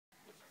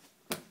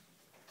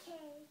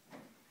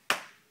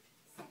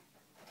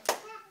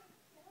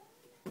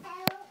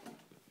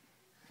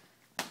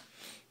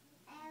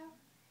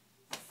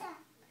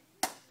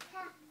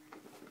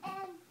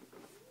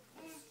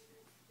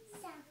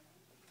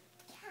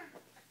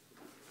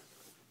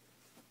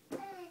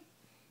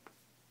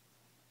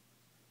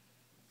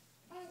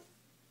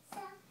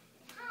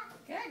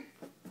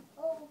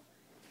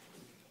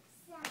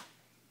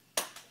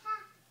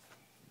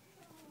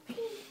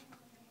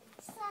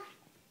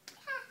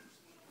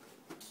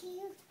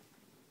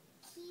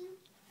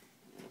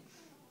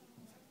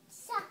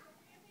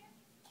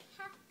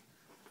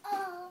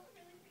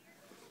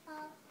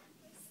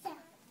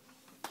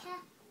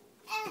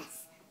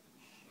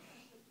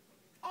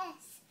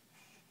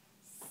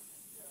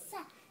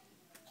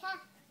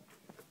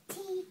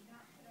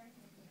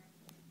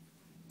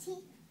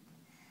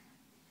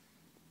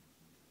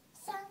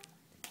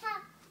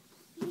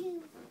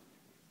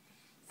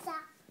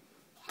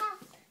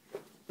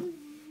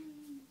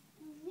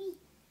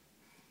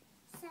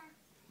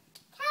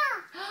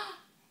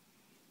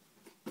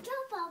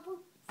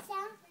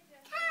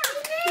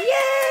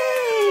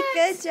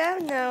Nice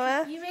job,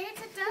 Noah. You made it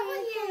to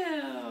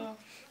W.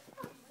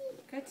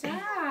 Good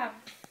job.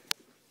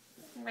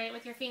 Write it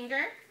with your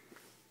finger.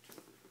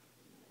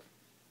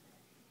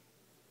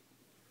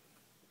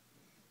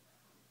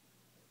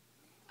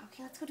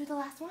 Okay, let's go do the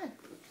last one.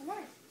 Come on.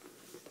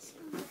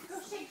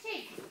 Go, shake,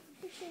 shake.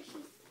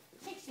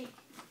 Shake, shake.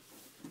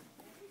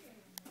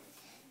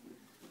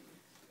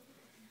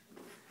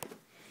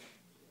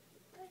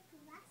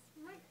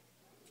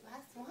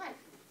 Last one.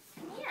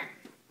 Come here.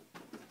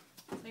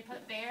 So we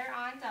put bear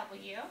on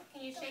W.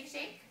 Can you shake,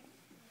 shake?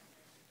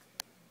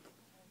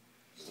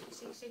 Shake,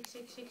 shake, shake,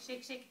 shake, shake,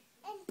 shake, shake.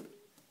 Look.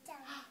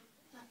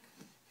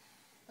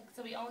 Look,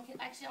 so we only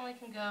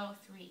can go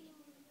 3.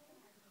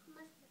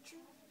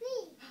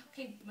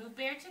 Okay, move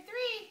bear to 3.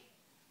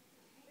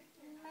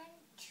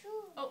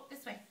 Oh,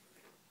 this way.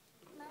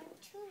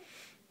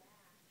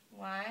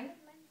 1,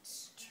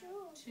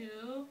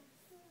 2.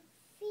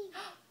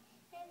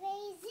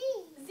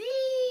 Z.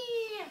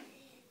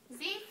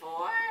 Z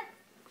for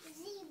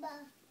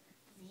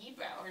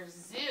zebra or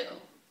zoo.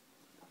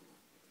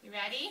 You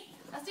ready?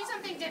 Let's do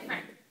something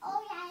different.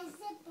 Oh yeah,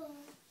 zipper.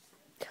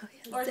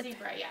 Or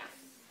zebra, yeah.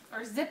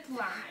 Or zip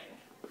line.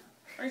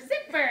 Or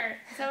zipper.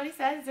 Is that what he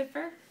said?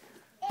 Zipper?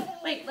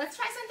 Wait, let's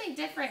try something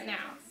different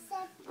now.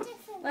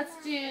 Let's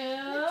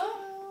do...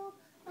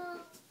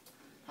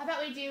 How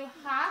about we do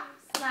hop,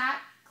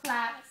 slap,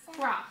 clap,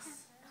 cross.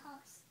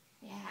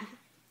 Yeah.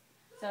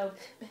 So,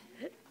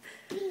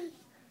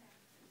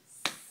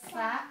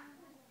 slap,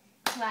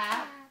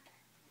 clap,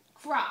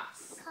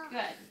 cross.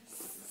 Good.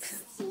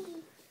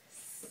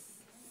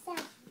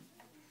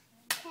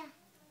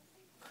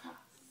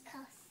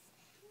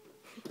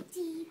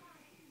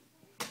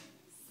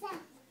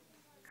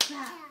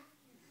 Clap,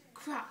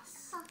 cross.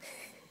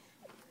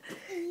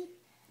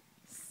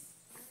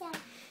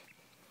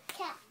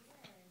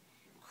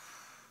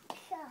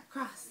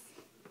 Cross.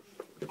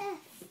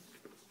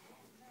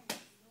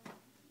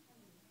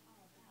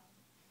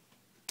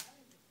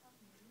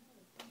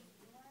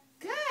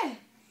 Good.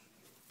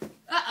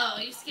 Uh-oh,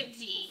 you skipped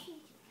G.